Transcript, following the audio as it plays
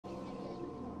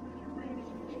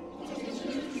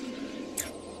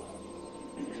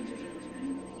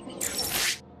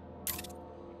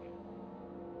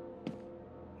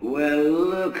Well,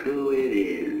 look who it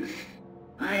is.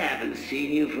 I haven't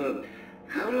seen you for...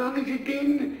 how long has it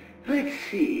been? Let's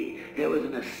see. There was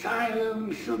an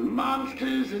asylum, some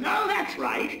monsters, and oh, that's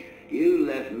right. You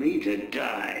left me to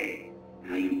die.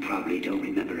 Now, you probably don't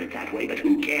remember it that way, but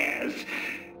who cares?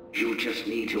 You just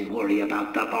need to worry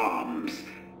about the bombs.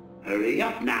 Hurry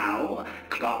up now.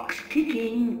 Clock's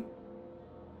ticking.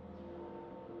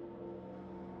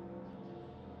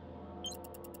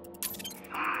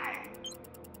 5,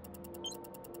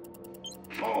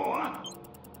 4,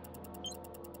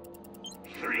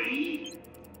 3,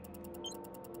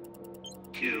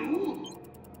 2,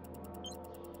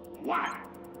 1.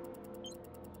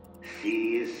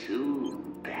 See you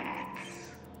soon, bats.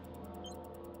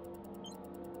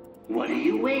 What are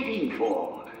you waiting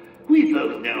for? We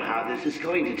both know how this is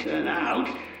going to turn out.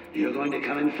 You're going to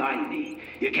come and find me.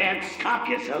 You can't stop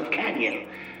yourself, can you?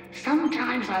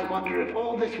 Sometimes I wonder if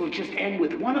all this will just end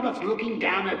with one of us looking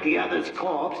down at the other's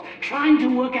corpse, trying to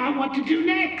work out what to do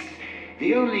next.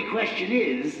 The only question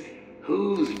is,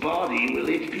 whose body will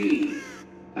it be?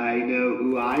 I know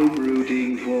who I'm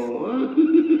rooting for.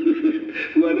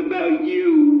 What about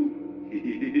you?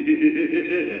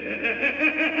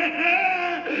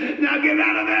 Now get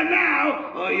out of there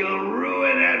now, or you'll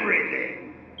ruin everything.